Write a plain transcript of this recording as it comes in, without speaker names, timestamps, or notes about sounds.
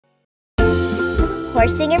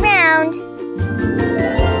horsing around.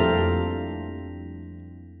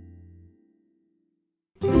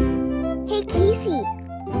 Hey, Casey,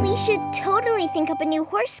 we should totally think up a new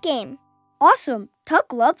horse game. Awesome.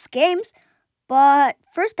 Tuck loves games, but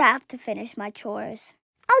first I have to finish my chores.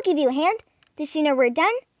 I'll give you a hand. The sooner we're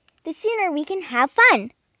done, the sooner we can have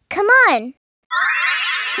fun. Come on.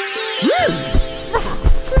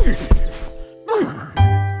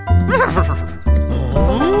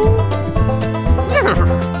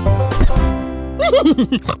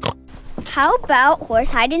 How about horse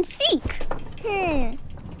hide and seek?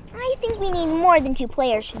 I think we need more than 2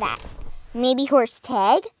 players for that. Maybe horse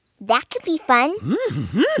tag? That could be fun.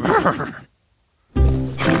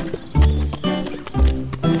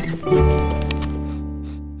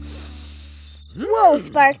 Whoa,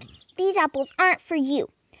 Spark. These apples aren't for you.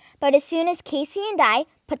 But as soon as Casey and I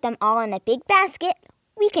put them all in a big basket,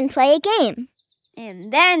 we can play a game.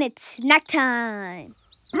 And then it's snack time.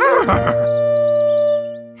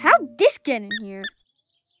 How'd this get in here?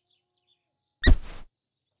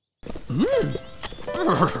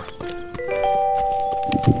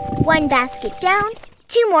 One basket down,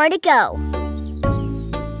 2 more to go.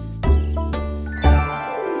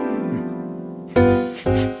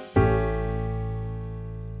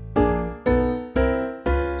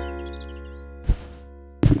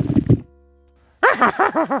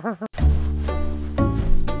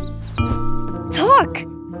 Tuck!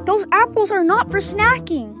 Those apples are not for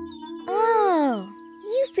snacking. Oh,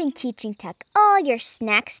 you've been teaching Tuck all your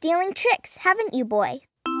snack-stealing tricks, haven't you, boy?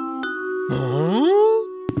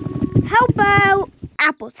 How about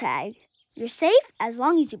apple tag? You're safe as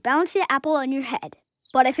long as you balance the apple on your head.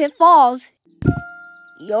 But if it falls,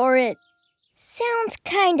 you're it. Sounds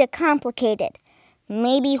kinda complicated.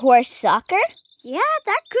 Maybe horse soccer? Yeah,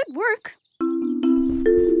 that could work.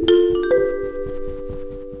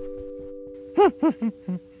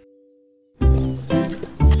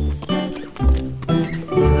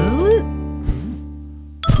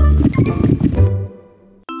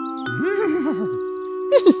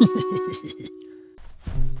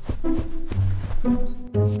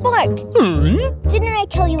 Spark! Didn't I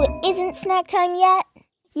tell you it isn't snack time yet?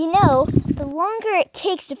 You know, the longer it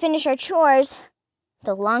takes to finish our chores,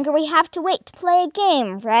 the longer we have to wait to play a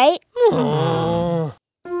game, right?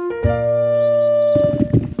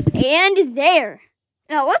 And there.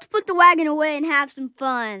 Now let's put the wagon away and have some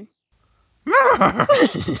fun.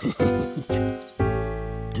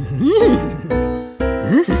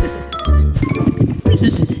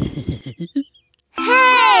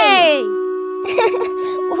 Hey!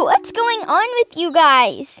 What's going on with you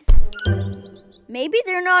guys? Maybe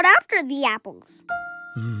they're not after the apples.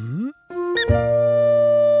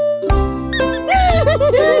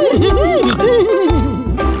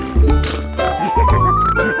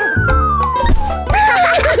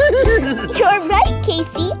 You're right,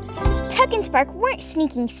 Casey. Tuck and Spark weren't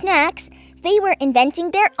sneaking snacks. They were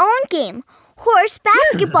inventing their own game, horse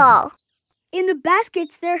basketball. In the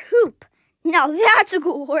basket's their hoop. Now that's a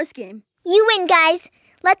cool horse game. You win, guys.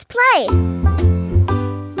 Let's play.